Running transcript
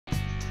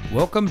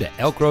Welcome to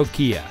Elk Grove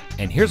Kia,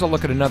 and here's a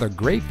look at another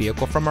great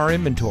vehicle from our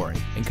inventory,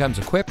 and comes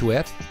equipped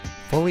with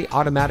fully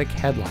automatic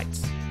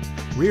headlights,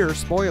 rear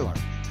spoiler,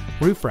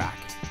 roof rack,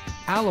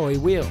 alloy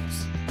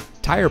wheels,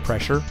 tire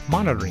pressure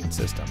monitoring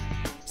system,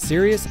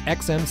 Sirius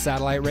XM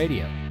satellite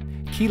radio,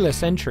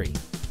 keyless entry,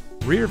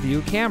 rear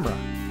view camera,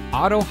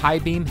 auto high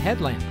beam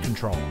headlamp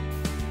control,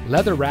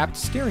 leather wrapped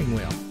steering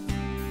wheel.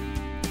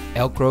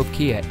 Elk Grove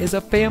Kia is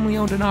a family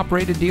owned and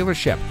operated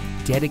dealership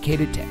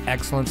dedicated to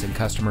excellence in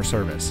customer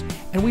service,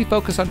 and we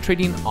focus on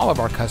treating all of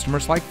our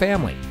customers like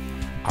family.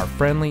 Our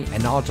friendly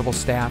and knowledgeable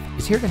staff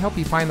is here to help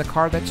you find the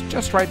car that's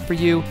just right for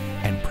you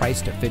and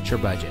priced to fit your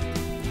budget.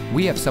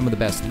 We have some of the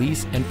best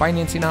lease and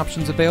financing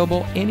options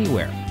available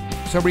anywhere.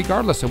 So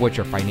regardless of what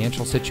your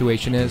financial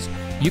situation is,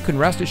 you can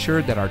rest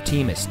assured that our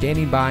team is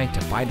standing by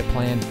to find a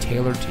plan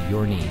tailored to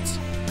your needs.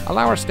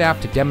 Allow our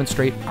staff to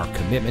demonstrate our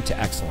commitment to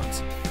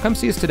excellence. Come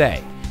see us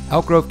today.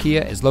 Elk Grove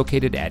Kia is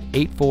located at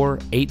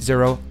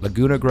 8480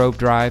 Laguna Grove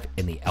Drive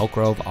in the Elk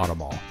Grove Auto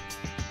Mall.